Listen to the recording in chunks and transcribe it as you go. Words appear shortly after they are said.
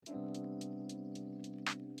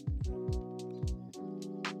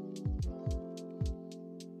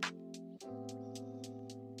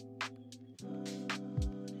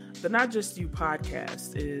The Not Just You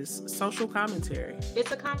podcast is social commentary.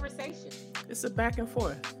 It's a conversation. It's a back and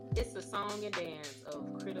forth. It's a song and dance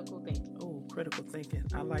of critical thinking. Oh, critical thinking.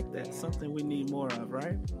 I like that. Yeah. Something we need more of,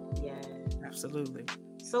 right? Yeah. Absolutely.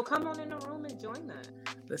 So come on in the room and join us.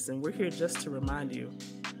 Listen, we're here just to remind you,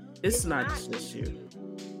 it's not just you.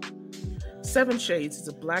 7 Shades is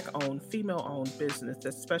a Black-owned, female-owned business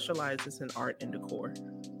that specializes in art and decor.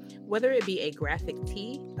 Whether it be a graphic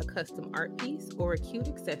tee, a custom art piece, or a cute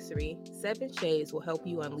accessory, 7 Shades will help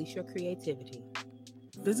you unleash your creativity.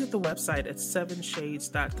 Visit the website at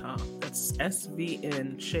 7shades.com. That's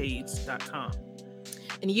SVNshades.com.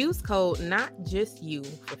 And use code NOTJUSTYOU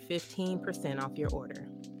for 15% off your order.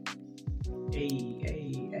 Hey.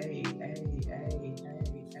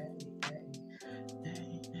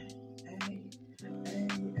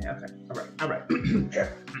 Okay. All right.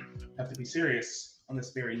 Have to be serious on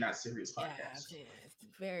this very not serious podcast. Yeah, it's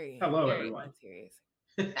very. Hello, very everyone. Unserious.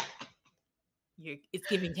 It's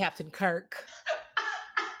giving Captain Kirk.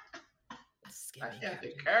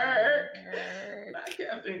 Captain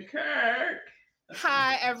Kirk.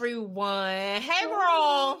 Hi, everyone. Hey,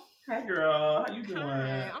 girl. Hi, girl. How you doing?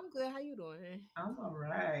 Hi, I'm good. How you doing? I'm all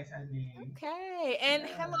right, honey. Okay. And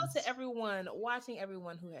Yes. Hello to everyone watching,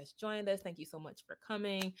 everyone who has joined us. Thank you so much for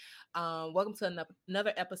coming. Welcome to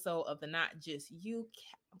another episode of the Not Just You.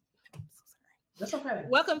 I'm so sorry. That's okay.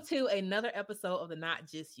 Welcome to another episode of the Not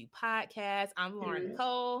Just You podcast. I'm Lauren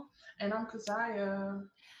Cole. And I'm Keziah.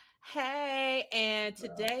 Hey, and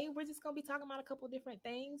today we're just going to be talking about a couple different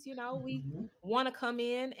things. You know, we want to come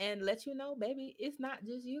in and let you know, baby, it's not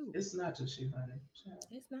just you. It's not just you, honey.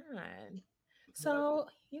 It's not. So,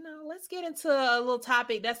 you know, let's get into a little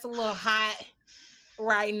topic that's a little hot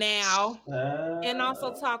right now. And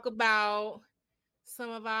also talk about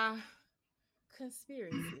some of our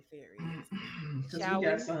conspiracy theories. Shall we?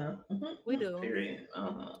 Got some. We do. Period.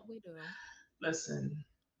 We do. Listen,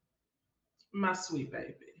 my sweet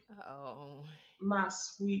baby. Oh, my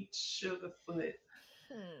sweet sugarfoot,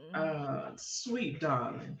 sweet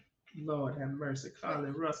darling. Lord have mercy,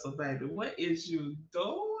 Carlee Russell, baby. What is you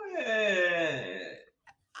doing?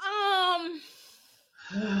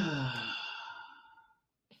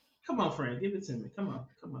 Come on, friend, give it to me. Come on,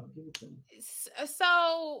 give it to me.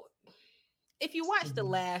 So, if you watch the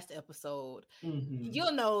last episode,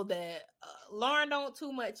 you'll know that Lauren don't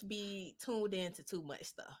too much be tuned into too much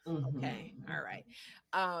stuff. Okay. All right.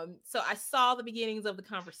 So I saw the beginnings of the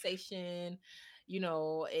conversation, you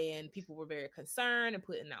know, and people were very concerned and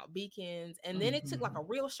putting out beacons. And then it took like a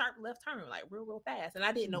real sharp left turn, like real fast. And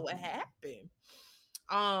I didn't know what happened.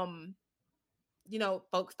 You know,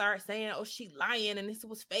 folks start saying, oh, she lying and this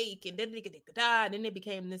was fake. And then it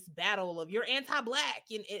became this battle of you're anti-Black.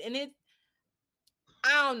 And it,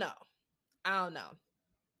 I don't know.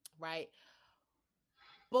 Right.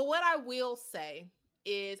 But what I will say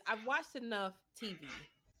is I've watched enough TV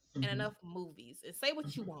and enough movies, and say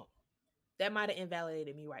what you want. That might have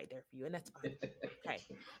invalidated me right there for you. And that's fine. Okay.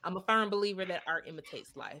 I'm a firm believer that art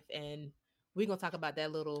imitates life. And we're going to talk about that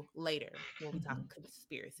a little later when we talk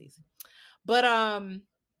conspiracies. But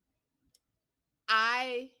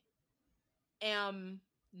I am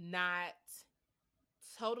not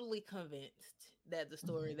totally convinced that the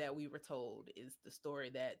story that we were told is the story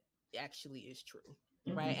that actually is true,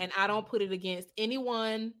 right? And I don't put it against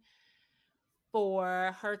anyone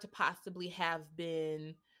for her to possibly have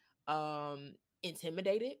been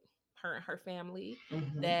intimidated, her and her family,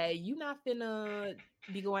 that you're not finna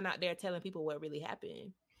be going out there telling people what really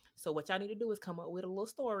happened. So what y'all need to do is come up with a little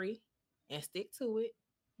story and stick to it.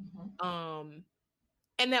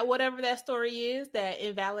 And that whatever that story is that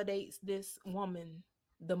invalidates this woman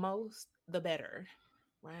the most, the better,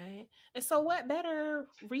 right? And so what better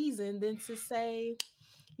reason than to say,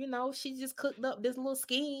 you know, she just cooked up this little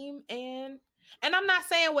scheme, and I'm not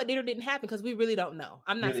saying what did or didn't happen because we really don't know.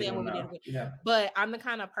 I'm not saying what we did, but I'm the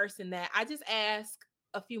kind of person that I just ask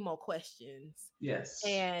a few more questions. Yes.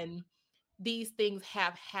 And these things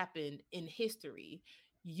have happened in history.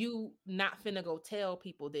 You not finna go tell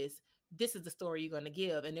people this is the story you're going to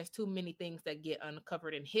give. And there's too many things that get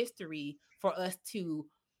uncovered in history for us to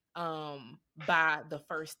buy the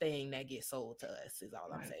first thing that gets sold to us is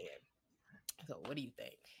all I'm saying. So what do you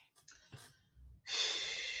think?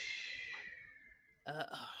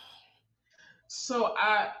 So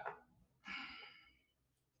I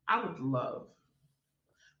would love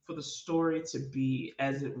for the story to be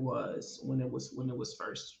as it was when it was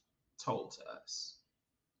first told to us.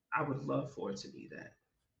 I would love for it to be that.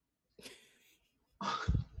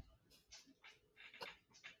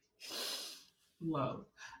 Love.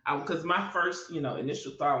 Because my first,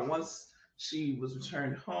 initial thought, once she was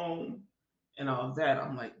returned home and all of that.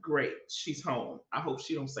 I'm like, great, she's home. I hope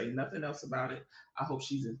she don't say nothing else about it. I hope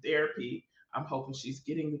she's in therapy. I'm hoping she's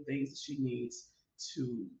getting the things that she needs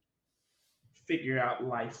to figure out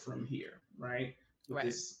life from here, right? With Right.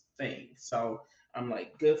 this thing. So I'm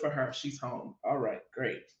like, good for her. She's home. All right,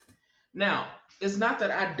 great. Now, it's not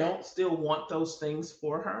that I don't still want those things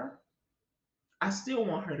for her. I still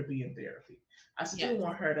want her to be in therapy. I still Yes.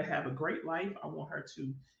 want her to have a great life. I want her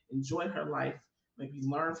to enjoy her life, maybe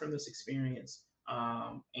learn from this experience,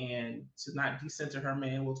 and to not decenter her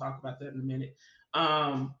man. We'll talk about that in a minute.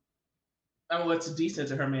 I want to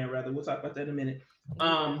decenter her man, rather. We'll talk about that in a minute. We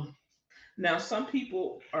will. Now, some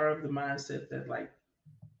people are of the mindset that, like,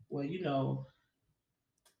 well,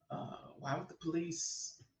 why would the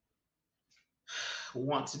police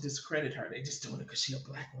want to discredit her? They just doing it because she's a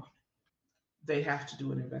black woman. They have to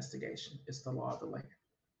do an investigation. It's the law of the land.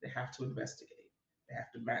 They have to investigate. They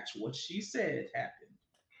have to match what she said happened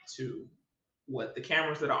to what the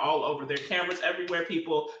cameras that are all over. There are cameras everywhere,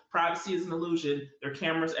 people. Privacy is an illusion. There are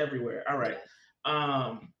cameras everywhere. All right.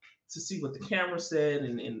 To see what the camera said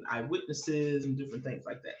and eyewitnesses and different things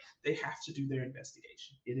like that. They have to do their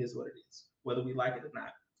investigation. It is what it is. Whether we like it or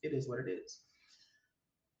not, it is what it is.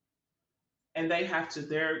 And they have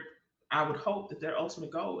to, I would hope that their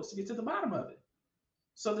ultimate goal is to get to the bottom of it.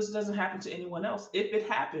 So this doesn't happen to anyone else if it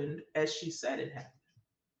happened as she said it happened.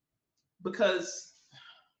 Because,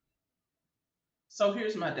 so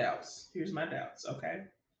here's my doubts. Okay?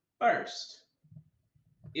 First,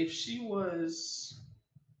 if she was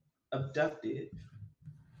abducted,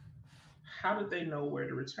 how did they know where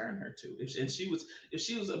to return her to? If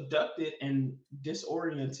she was abducted and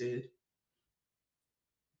disoriented,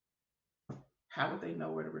 how would they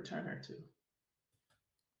know where to return her to?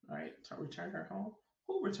 Right? To return her home?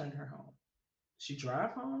 Who returned her home? She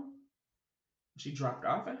drive home? She dropped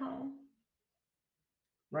off at home?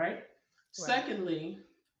 Right? Secondly,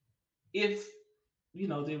 if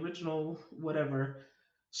the original whatever,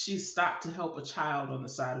 she stopped to help a child on the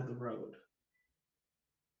side of the road.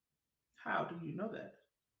 How do you know that?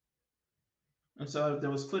 And so there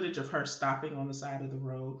was footage of her stopping on the side of the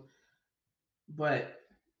road, but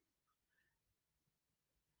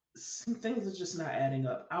some things are just not adding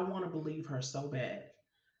up. I want to believe her so bad.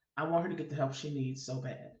 I want her to get the help she needs so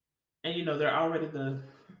bad. And there are already the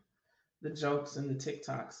jokes and the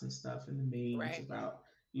TikToks and stuff and the memes about,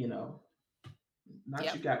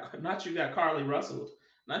 not you got Carlee Russell,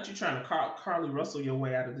 not you trying to Carlee Russell your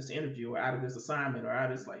way out of this interview or out of this assignment or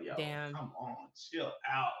out of this, like, yo, damn, come on, chill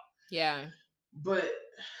out. Yeah. But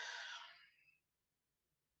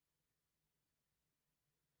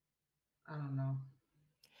I don't know.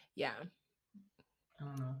 Yeah. I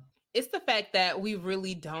don't know. It's the fact that we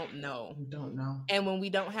really don't know. We don't know. And when we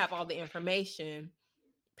don't have all the information,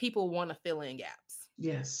 people want to fill in gaps.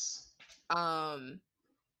 Yes. And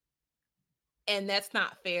that's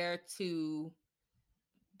not fair to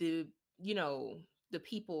the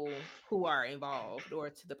people who are involved or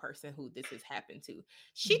to the person who this has happened to.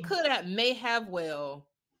 She may have well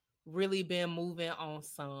really been moving on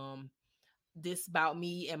some this about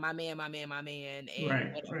me and my man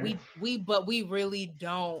and but we really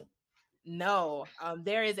don't know.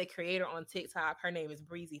 There is a creator on TikTok. Her name is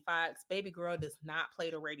Breezy Fox. Baby girl does not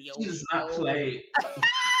play the radio. She does not play.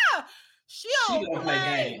 She don't play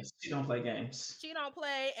games. She don't play games. She don't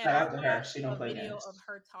play. And shout out to her. She don't play video games. Of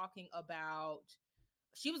her talking about.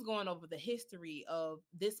 She was going over the history of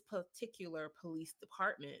this particular police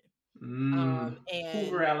department. And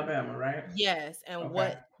Hoover, Alabama, right? Yes, and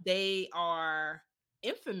what they are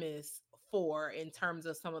infamous for in terms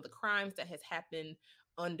of some of the crimes that has happened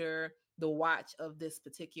under the watch of this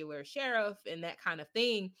particular sheriff and that kind of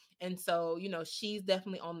thing. And so, she's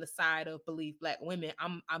definitely on the side of believe Black women.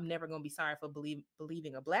 I'm never going to be sorry for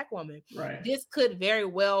believing a Black woman. Right. This could very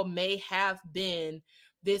well may have been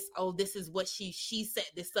this is what she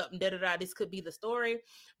set this up and da-da-da. This could be the story,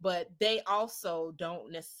 but they also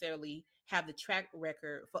don't necessarily have the track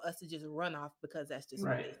record for us to just run off because that's just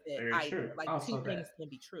what they said. Very true. Like also two things can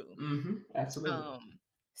be true. Mm-hmm. Absolutely.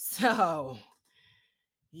 So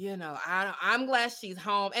I'm glad she's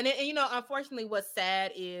home. And unfortunately, what's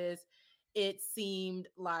sad is it seemed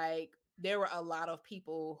like there were a lot of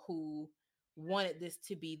people who wanted this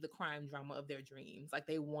to be the crime drama of their dreams. Like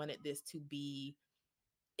they wanted this to be.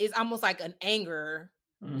 It's almost like an anger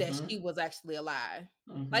that she was actually alive.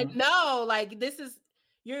 Like, no, like this is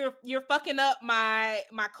you're fucking up my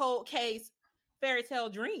cold case fairy tale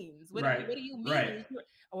dreams. What do you mean? Right.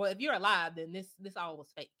 Well, if you're alive, then this all was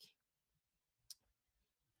fake.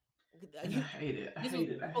 And I hate it. I hate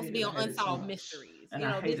it. Supposed to be on Unsolved Mysteries. And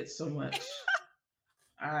I hate it so much.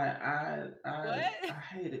 What? I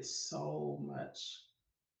hate it so much.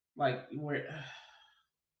 Like where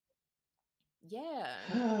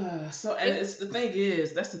Yeah. so and It it's the thing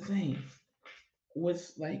is that's the thing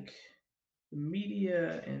with like the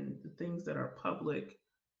media and the things that are public.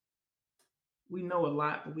 We know a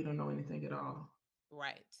lot, but we don't know anything at all.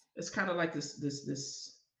 right. It's kind of like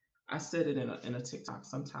this. I said it in a TikTok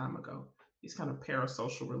some time ago. These kind of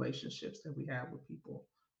parasocial relationships that we have with people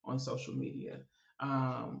on social media.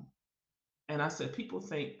 Um, and I said people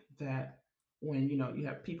think that when you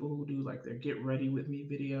have people who do like their get ready with me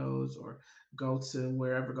videos or go to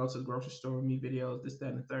wherever, go to the grocery store with me videos, this, that,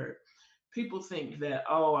 and the third. People think that,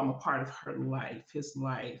 oh, I'm a part of her life, his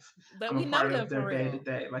life. But I'm a we know part them of for their day to real.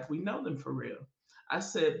 day. Like we know them for real. I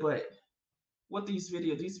said, but what these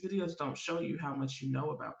videos don't show you how much you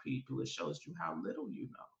know about people. It shows you how little you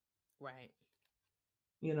know, Right.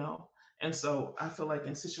 you know. And so I feel like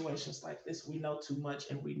in situations like this, we know too much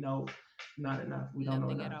and we know not enough. We don't know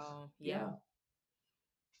Nothing at enough. all. Yeah. Yeah.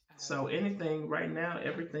 I So agree. anything right now,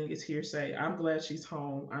 everything is hearsay. I'm glad she's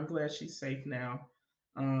home. I'm glad she's safe now.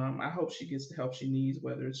 I hope she gets the help she needs,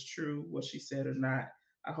 whether it's true what she said or not.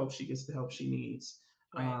 I hope she gets the help she needs.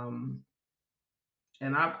 Right. Um,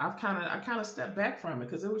 and I kind of stepped back from it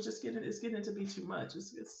because it was just getting to be too much.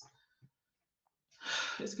 It's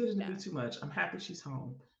getting to be Yeah. too much. I'm happy she's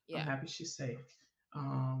home. I'm Yeah. happy she's safe.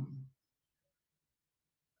 Um,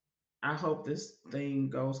 I hope this thing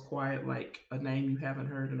goes quiet like a name you haven't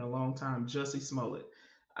heard in a long time, Jussie Smollett.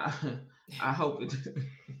 I, I hope it.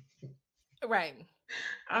 Right.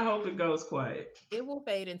 I hope it goes quiet. It will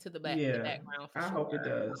fade into the Yeah, background for I hope it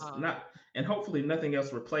sure. does. Not and hopefully nothing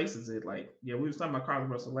else replaces it. Like yeah, we was talking about Carlee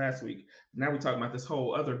Russell last week. Now we're talking about this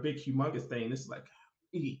whole other big humongous thing. This is like,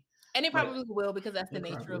 And it but probably will because that's the it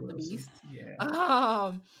nature probably of the will. So beast. yeah.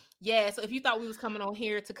 Um, yeah. So if you thought we was coming on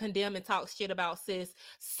here to condemn and talk shit about sis,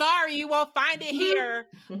 sorry, you won't find it here.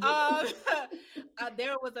 Um,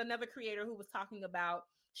 there was another creator who was talking about.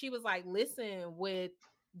 She was like, "Listen, with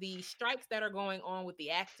the strikes that are going on with the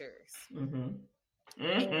actors, Mm-hmm.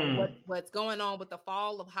 and Mm-hmm. what's going on with the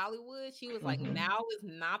fall of Hollywood," she was like, Mm-hmm. "Now is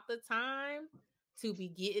not the time to be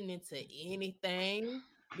getting into anything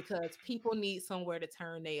because people need somewhere to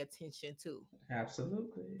turn their attention to."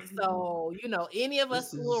 Absolutely. So, any of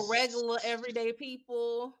us This little is regular everyday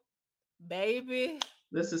people, baby.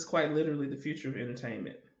 this is quite literally the future of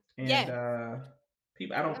entertainment. And Yes.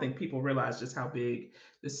 people I don't Yeah. think people realize just how big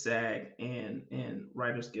the SAG and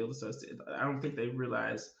Writers Guild Association. I don't think they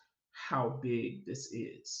realize how big this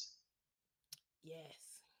is.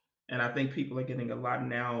 Yes. And I think people are getting a lot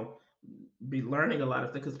now, be learning a lot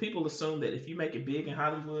of things because people assume that if you make it big in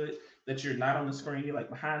Hollywood, that you're not on the screen, you're like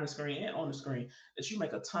behind the screen and on the screen, that you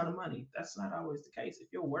make a ton of money. That's not always the case.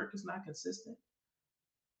 If your work is not consistent,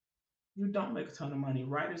 you don't make a ton of money.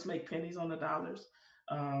 Writers make pennies on the dollars.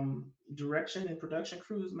 Direction and production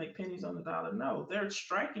crews make pennies on the dollar. No, they're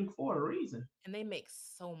striking for a reason. And they make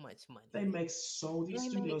so much They money. make so these They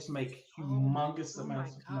make studios make so much. humongous Oh my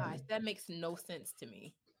amounts of gosh. money. That makes no sense to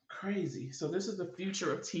me. Crazy. So this is the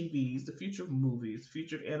future of TVs, the future of movies, the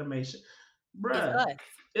future of animation. It's Bruh, us.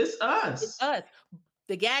 it's It's us. us.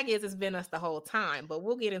 The gag is it's been us the whole time, but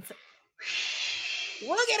we'll get into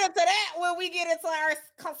that when we get into our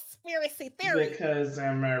conspiracy theory. Because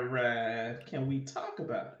I'm a rat. Can we talk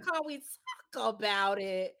about it? Can we talk about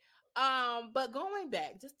it? But going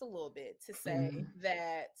back just a little bit to say Mm-hmm.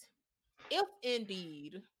 that if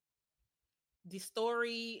indeed the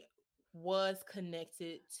story was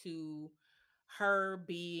connected to her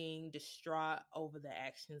being distraught over the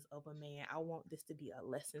actions of a man, I want this to be a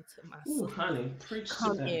lesson to my Ooh, sister. honey, preach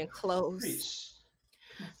Come today. in close. Preach.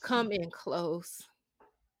 Come in close.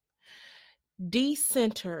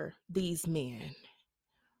 Decenter these men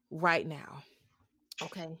right now.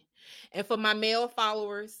 Okay. And for my male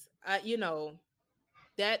followers,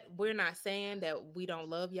 that we're not saying that we don't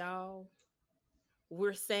love y'all.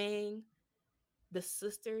 We're saying the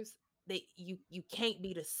sisters, you can't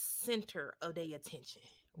be the center of their attention,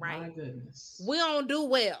 right? My goodness. We don't do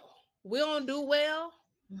well. We don't do well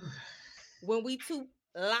when we too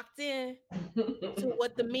locked in to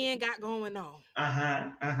what the men got going on. Uh-huh.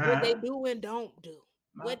 What Uh-huh. they do and don't do.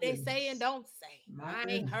 My What they say and goodness. don't say. My I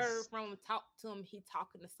ain't heard goodness. from him, talk to him, he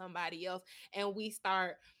talking to somebody else. And we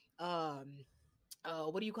start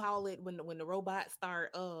what do you call it when the robots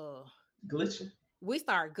start Glitching. we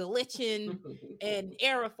start glitching and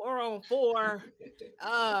error 404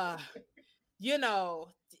 uh you know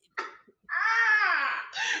Ah!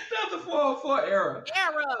 That's the 404 era.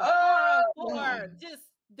 error Oh! 404, just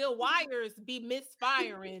the wires be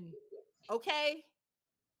misfiring. Okay,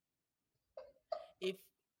 if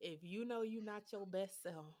if you know you're not your best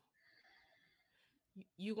self,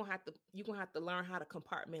 you're gonna have to learn how to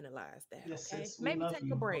compartmentalize that. Yes, Okay, sis. We maybe love take a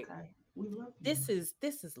you. break. Okay. We love you. This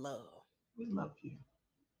is love. We love you.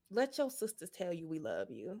 Let your sisters tell you we love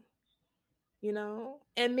you. You know,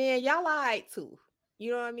 and man, y'all all right too.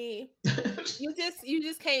 You know what I mean? You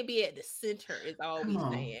just can't be at the center is all Come we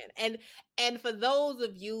on. saying. And for those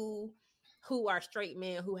of you who are straight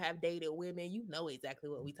men who have dated women, you know exactly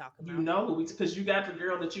what we talking You about. know who we, because you got the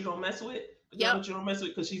girl that you don't mess with, the girl Yep. that you don't mess with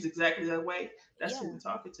because she's exactly that way. That's who Yeah. we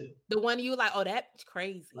talking to. The one you like, oh, that's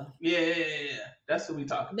crazy. Yeah, yeah, yeah, yeah. That's who we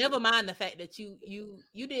talking to. Never mind the fact that you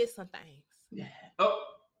did some things. Yeah. Oh,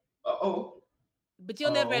 oh, But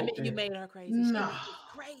you'll never oh. admit you Okay. made her crazy. She No. was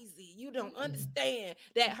crazy. You don't understand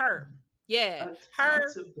that her. Yeah. Her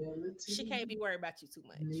she can't be Accountability. worried about you too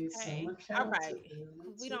much. Need some Okay. All right.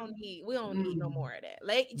 We accountability. don't need no more of that.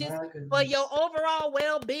 Like just My for your goodness. overall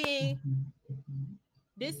well-being, Mhm.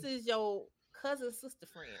 this is your cousin sister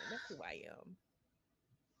friend. That's who I am.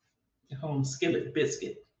 Home skillet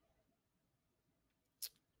biscuit.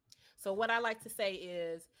 So what I like to say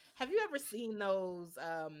is, have you ever seen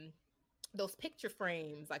those picture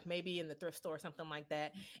frames, like maybe in the thrift store or something like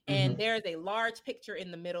that, and Mm-hmm. there's a large picture in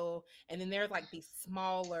the middle, and then there's like these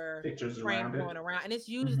smaller Pictures frames around it. going around, and it's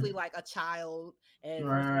Mm-hmm. usually like a child in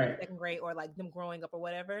first grade, Right, second grade, or like them growing up or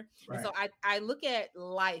whatever. And right. so I look at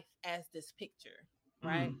life as this picture,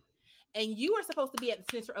 right? Mm. And you are supposed to be at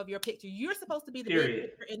the center of your picture. You're supposed to be the big Period.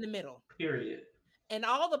 picture in the middle. Period. And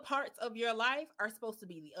all the parts of your life are supposed to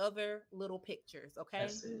be the other little pictures, okay?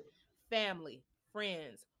 That's it. Family,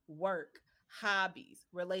 friends, work, hobbies,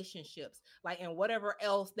 relationships, like, and whatever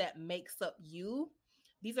else that makes up you.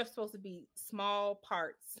 These are supposed to be small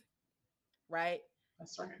parts, right?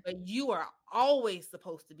 That's right. But you are always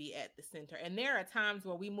supposed to be at the center. And there are times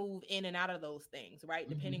where we move in and out of those things, right?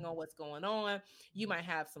 Depending Mm-hmm. on what's going on. You might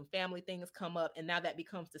have some family things come up, and now that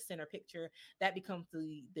becomes the center picture. That becomes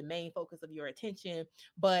the main focus of your attention.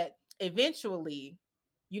 But eventually,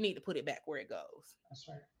 you need to put it back where it goes. That's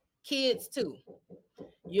right. Kids, too,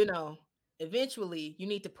 you know, eventually you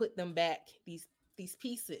need to put them back, these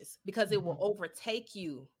pieces, because it will Mm-hmm. overtake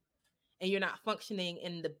you and you're not functioning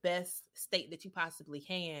in the best state that you possibly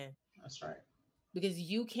can, That's right. because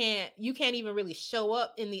you can't even really show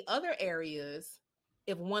up in the other areas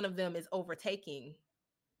if one of them is overtaking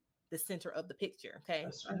the center of the picture. Okay,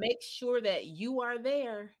 That's right. make sure that you are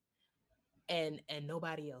there and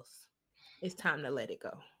nobody else. It's time to let it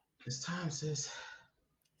go. It's time, sis.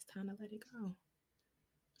 It's time to let it go.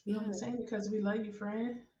 We Yeah. only saying because we love you,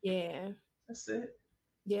 friend. Yeah. That's it.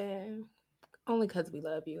 Yeah. Only because we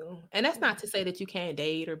love you. And that's not to say that you can't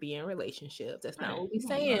date or be in relationships. That's not Right. what we're No,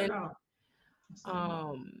 not saying. at all. That's not at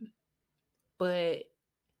all. But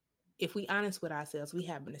if we honest with ourselves, we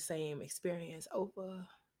having the same experience over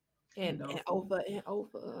and over and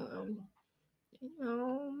over. You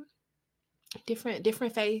know,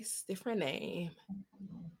 different face, different name,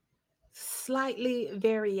 slightly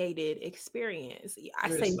variated experience.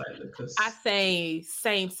 Very slightly, I because say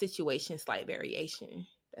same situation, slight variation.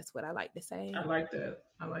 That's what I like to say. I like that.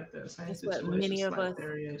 I like that. Same That's what situation, many of slight us,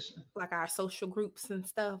 variation. like our social groups and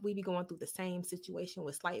stuff, we be going through the same situation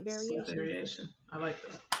with slight Slight variation. variation. I like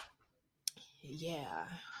that. Yeah.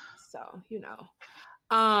 So,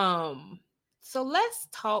 Um, so let's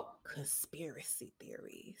talk conspiracy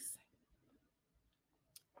theories.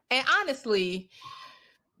 And honestly,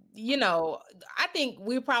 I think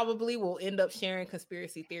we probably will end up sharing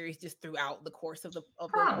conspiracy theories just throughout the course of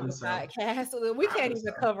Probably the so. podcast. So we can't Probably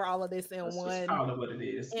even so. cover all of this Let's just call it what it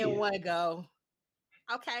is. in Yeah. one go.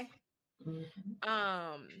 Okay. Mm-hmm.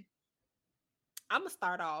 I'm gonna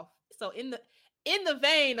start off. So in the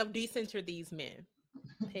vein of decenter these men,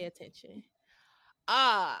 pay attention.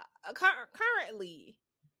 Uh Currently,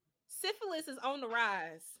 syphilis is on the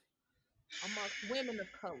rise amongst women of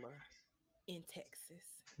color in Texas.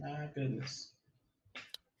 My goodness.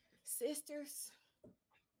 Sisters,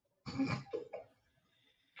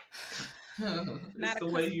 It's not a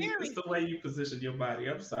the way you conspiracy, position your body.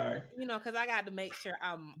 I'm sorry. because I got to make sure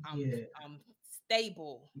Yeah. I'm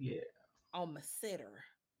stable Yeah. on my sitter.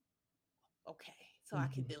 Okay, so I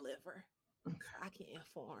can Mm-hmm. deliver, so I can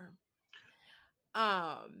inform.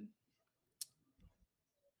 Um,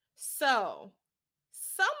 so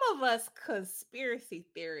some of us conspiracy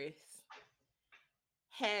theorists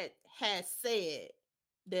had said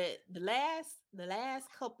that the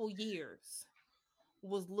last couple years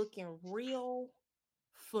was looking real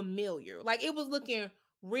familiar. Like it was looking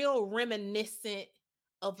real reminiscent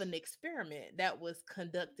of an experiment that was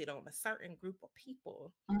conducted on a certain group of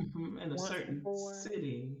people Mm-hmm. In a once certain before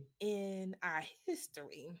city. in our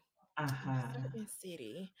history. in a certain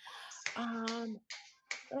city. Um,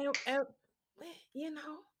 and, and, you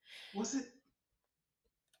know, was it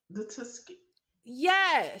the Tuskegee?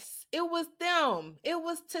 yes, it was them. It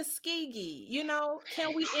was Tuskegee. You know,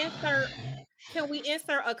 can we insert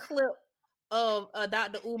a clip of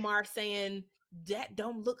Dr. Umar saying that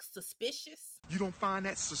don't look suspicious? You don't find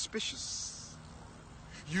that suspicious?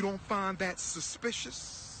 You don't find that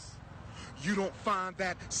suspicious? You don't find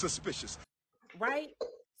that suspicious? Right?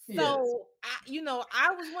 Yes. So,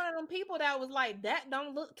 I was one of them people that was like, that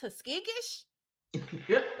don't look Tuskegeeish. It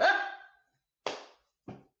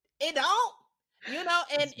don't.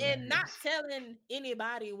 And not telling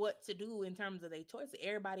anybody what to do in terms of their choices.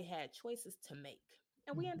 Everybody had choices to make.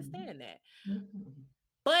 And we understand that.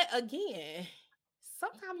 But again,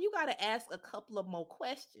 sometimes you got to ask a couple of more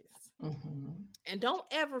questions. And don't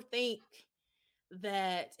ever think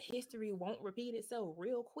that history won't repeat itself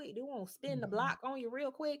real quick. They won't spin the block on you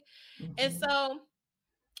real quick. And so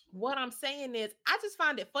what I'm saying is, I just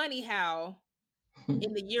find it funny how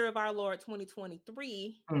in the year of our Lord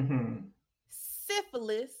 2023,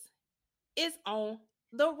 syphilis is on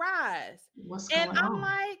the rise. And I'm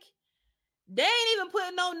like, they ain't even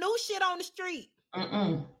putting no new shit on the street.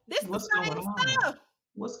 This is the same stuff.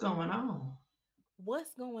 What's going on?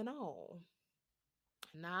 What's going on?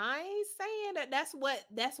 Now, I ain't saying that's what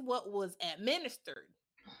was administered.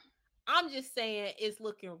 I'm just saying it's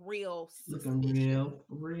looking real suspicious. Looking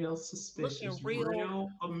real suspicious. Looking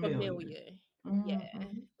real familiar. Yeah,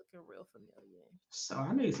 looking real familiar. So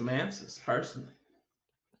I need some answers personally.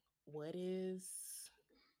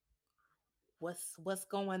 What's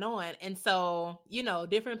going on? And so,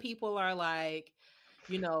 different people are like,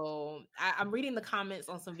 I'm reading the comments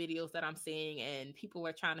on some videos that I'm seeing, and people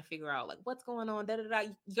are trying to figure out like what's going on.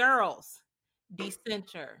 Girls,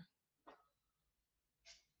 decenter.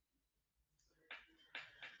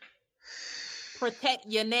 Protect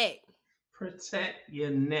your neck. Protect your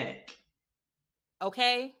neck.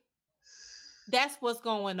 Okay? That's what's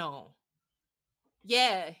going on.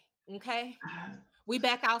 Yeah. Okay. We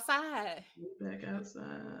back outside.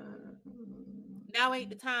 Now ain't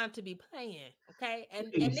the time to be playing. Okay.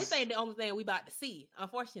 And this ain't the only thing we about to see.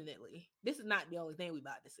 Unfortunately, this is not the only thing we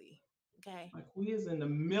about to see. Okay. Like we is in the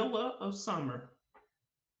middle of summer.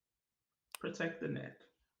 Protect the neck.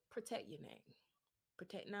 Protect your neck.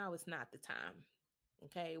 Now is not the time.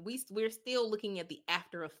 Okay. We're still looking at the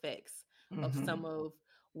after effects of some of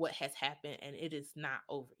what has happened, and it is not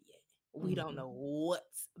over yet. We don't know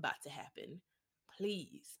what's about to happen.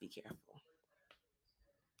 Please be careful.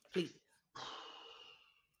 Please.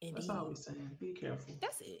 Indeed. That's all we're saying. Be careful.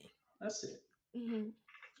 That's it. That's it.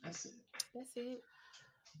 That's it. That's it.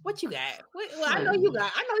 What you got? Well, I know you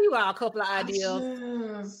got a couple of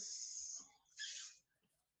ideas.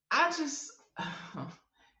 I just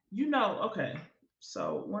okay.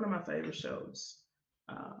 So one of my favorite shows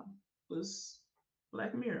was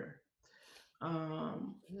Black Mirror.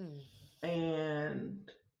 And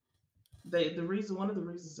one of the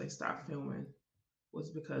reasons they stopped filming was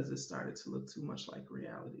because it started to look too much like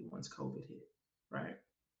reality once COVID hit, right?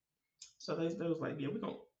 So they was like, yeah, we're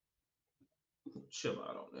gonna chill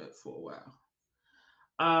out on that for a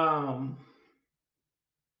while.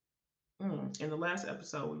 In the last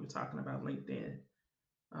episode, we were talking about LinkedIn.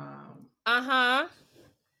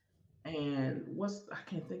 And I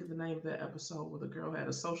can't think of the name of that episode where the girl had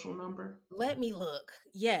a social number. Let me look.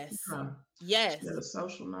 Yes. Yes. She had a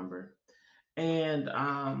social number. And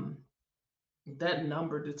that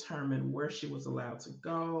number determined where she was allowed to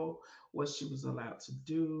go, what she was allowed to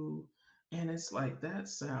do. And it's like, that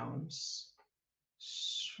sounds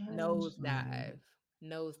strange. Nosedive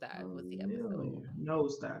was the episode.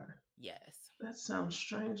 Nosedive. Yes. That sounds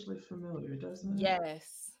strangely familiar, doesn't it?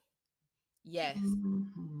 Yes.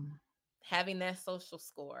 Having that social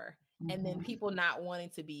score. And then people not wanting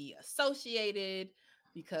to be associated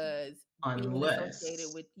because being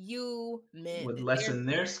associated with you meant would lessen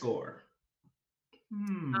their score.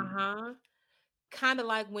 Kind of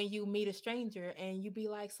like when you meet a stranger and you be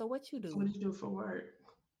like, so what you do? What do you do for work?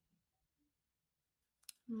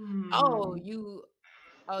 Oh, you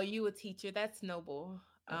a teacher. That's noble.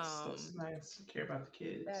 That's nice. You care about the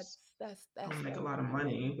kids. That's don't make a lot of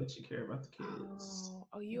money, but you care about the kids.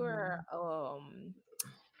 You're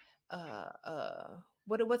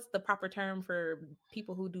what's the proper term for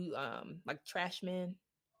people who do like trash men?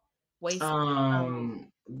 Waste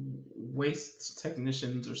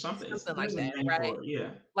technicians or something. Like that, right?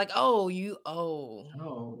 Yeah. Like, you're the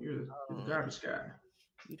garbage guy.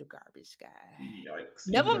 You the garbage guy. Yikes.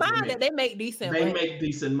 Never mind that they make decent money. They make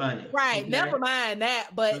decent money. Right. Okay. Never mind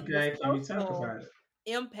that. But can we talk about it?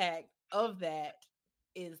 Impact of that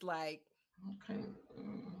is like, Okay.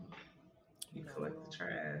 You collect the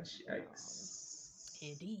trash. Yikes.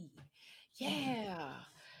 Indeed. Yeah.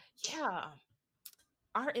 Yeah.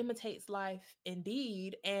 Art imitates life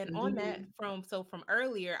indeed. And on that, from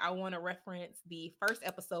earlier, I want to reference the first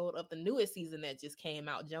episode of the newest season that just came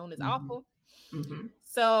out. Joan is awful.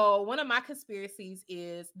 So one of my conspiracies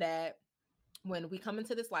is that when we come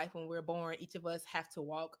into this life, when we're born, each of us have to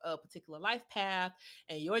walk a particular life path,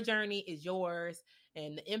 and your journey is yours,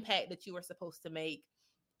 and the impact that you are supposed to make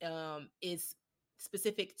is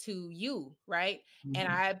specific to you, right? And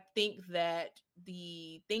I think that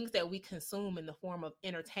the things that we consume in the form of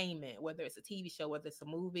entertainment, whether it's a TV show, whether it's a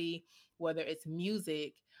movie, whether it's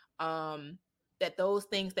music, that those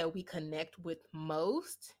things that we connect with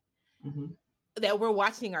most, that we're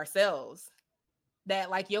watching ourselves.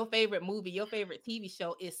 That like your favorite movie, your favorite TV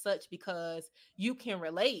show is such because you can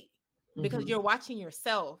relate, because you're watching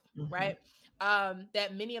yourself, right?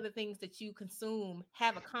 That many of the things that you consume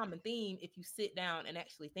have a common theme if you sit down and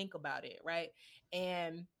actually think about it, right?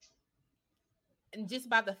 And just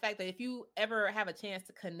by the fact that if you ever have a chance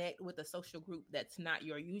to connect with a social group that's not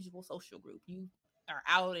your usual social group, you are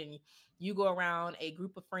out and you go around a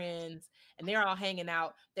group of friends and they're all hanging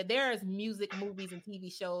out, that there's music, movies, and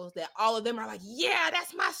TV shows that all of them are like, yeah,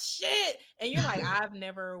 that's my shit. And you're like, I've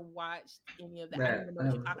never watched any of that. I don't even know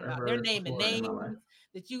what you're talking about. They're naming names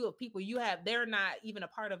that people you have, they're not even a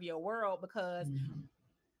part of your world, because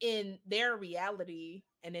in their reality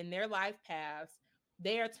and in their life paths,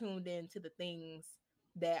 they're tuned into the things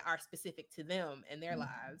that are specific to them and their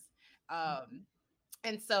lives.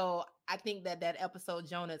 And so I think that episode,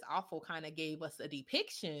 Jonah's Awful, kind of gave us a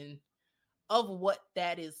depiction of what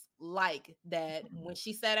that is like. That when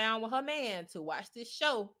she sat down with her man to watch this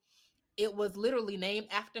show, it was literally named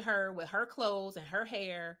after her, with her clothes and her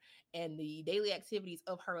hair and the daily activities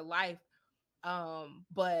of her life.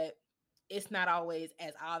 But it's not always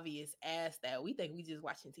as obvious as that. We think we just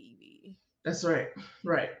watching TV. That's right.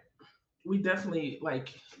 Right. We definitely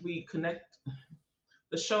we connect.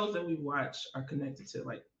 The shows that we watch are connected to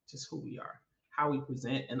just who we are, how we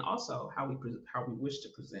present, and also how we wish to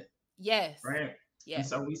present. Yes. Right. Yes. And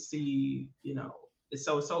so we see, it's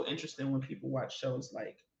so interesting when people watch shows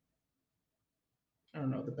like, I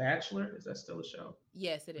don't know, The Bachelor. Is that still a show?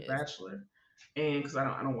 Yes, it is. The Bachelor. And because I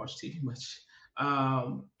don't watch TV much.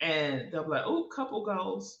 And they'll be like, oh, couple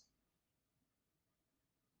goals.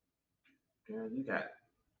 Girl, you got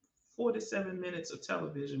 47 minutes of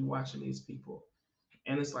television watching these people.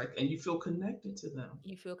 And it's like, and you feel connected to them.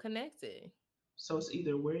 You feel connected. So it's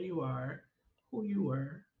either where you are, who you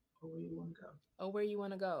were, or where you want to go. Or where you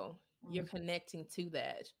want to go. You're connecting to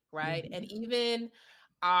that, right? And even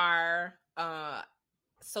our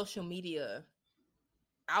social media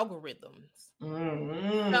algorithms.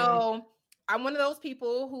 So I'm one of those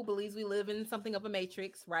people who believes we live in something of a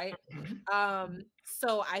matrix, right?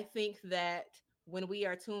 So I think that when we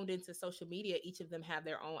are tuned into social media, each of them have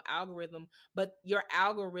their own algorithm, but your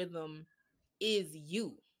algorithm is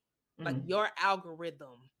you. Like your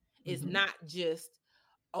algorithm is not just,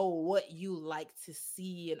 what you like to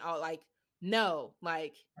see and all. Like, no,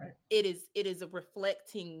 like it is a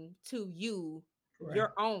reflecting to you,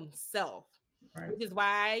 your own self, which is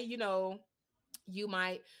why, you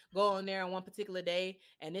might go on there on one particular day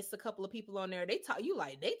and it's a couple of people on there, they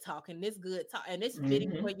talking this good talk, and it's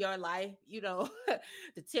fitting for your life,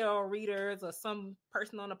 the tarot readers or some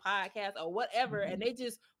person on a podcast or whatever, and they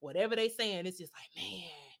just, whatever they saying, it's just like, man,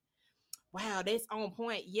 wow, that's on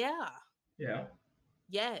point. Yeah.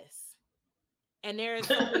 Yes. And there's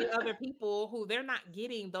so many other people who they're not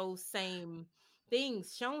getting those same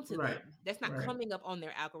things shown to them. That's not coming up on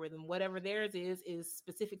their algorithm. Whatever theirs is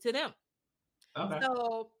specific to them. Okay.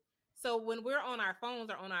 So when we're on our phones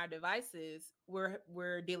or on our devices,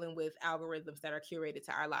 we're dealing with algorithms that are curated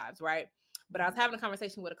to our lives, right? But I was having a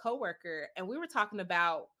conversation with a coworker, and we were talking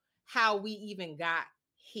about how we even got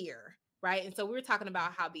here, right? And so we were talking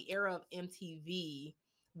about how the era of MTV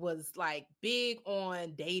was like big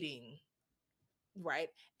on dating, right?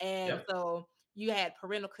 And so you had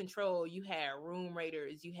parental control, you had Room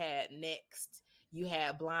Raiders, you had Next, you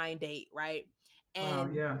had Blind Date, right?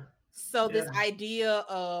 And so this idea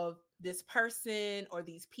of this person or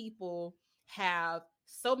these people have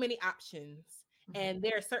so many options, and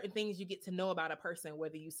there are certain things you get to know about a person,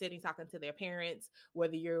 whether you're sitting talking to their parents,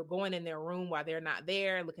 whether you're going in their room while they're not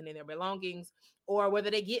there, looking in their belongings, or whether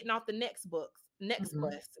they're getting off the next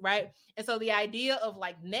bus, right? And so the idea of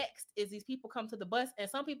like next is these people come to the bus, and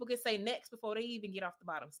some people can say next before they even get off the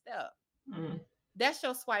bottom step. That's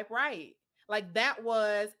your swipe right. Like that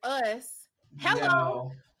was us.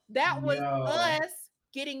 Hello. That was us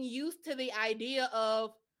getting used to the idea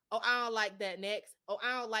of, oh, I don't like that next. Oh,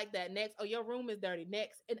 I don't like that next. Oh, your room is dirty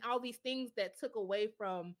next. And all these things that took away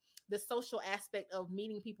from the social aspect of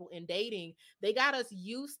meeting people and dating. They got us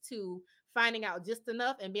used to finding out just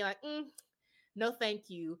enough and being like, no, thank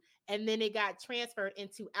you. And then it got transferred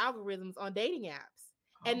into algorithms on dating apps.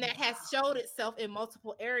 And that has showed itself in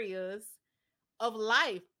multiple areas of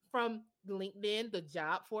life, from LinkedIn, the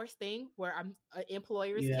job force thing, where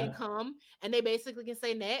employers can come and they basically can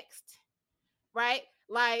say next, right?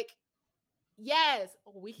 Like, yes,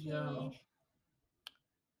 we can.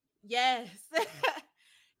 Yes.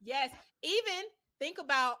 Yes. Even think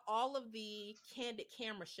about all of the candid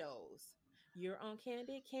camera shows. You're on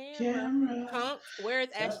Candid Camera. Where's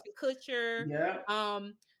Ashton Kutcher? Yeah.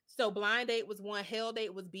 So Blind Date was one. Hell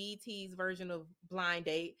Date was BET's version of Blind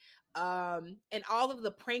Date. And all of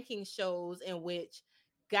the pranking shows in which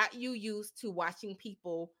got you used to watching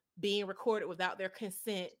people being recorded without their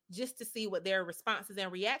consent just to see what their responses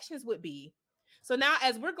and reactions would be. So now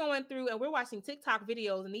as we're going through and we're watching TikTok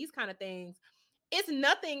videos and these kind of things, it's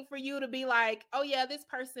nothing for you to be like, oh yeah, this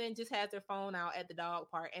person just has their phone out at the dog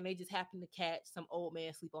park and they just happen to catch some old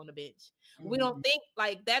man sleep on the bench. We don't think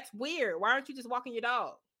like that's weird. Why aren't you just walking your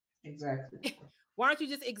dog? Exactly. Why aren't you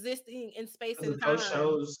just existing in space and If time?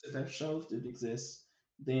 those shows did exist,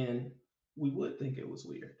 then we would think it was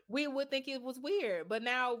weird. We would think it was weird, but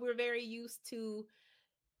now we're very used to,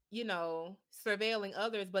 surveilling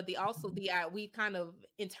others, but we kind of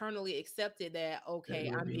internally accepted that,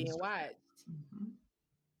 okay, I'm being watched. Mm-hmm.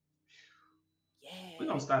 Yeah. We're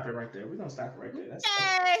gonna stop it right there. That's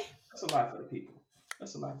a lot for the people.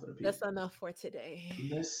 That's enough for today.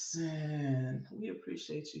 Listen, we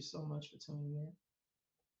appreciate you so much for tuning in.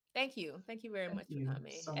 Thank you very much for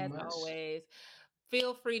coming. So as much. Always,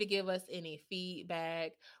 feel free to give us any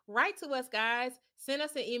feedback. Write to us, guys. Send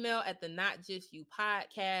us an email at the Not Just You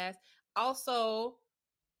podcast. Also,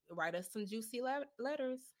 write us some juicy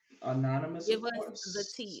letters. Anonymous, give us the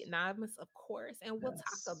tea. Anonymous, of course, and we'll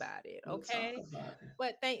talk about it. Okay.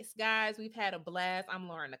 But thanks, guys. We've had a blast. I'm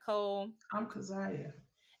Lauren Nicole. I'm Keziah.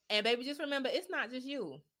 And baby, just remember, it's not just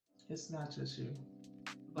you. It's not just you.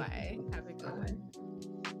 Bye. Have a good one.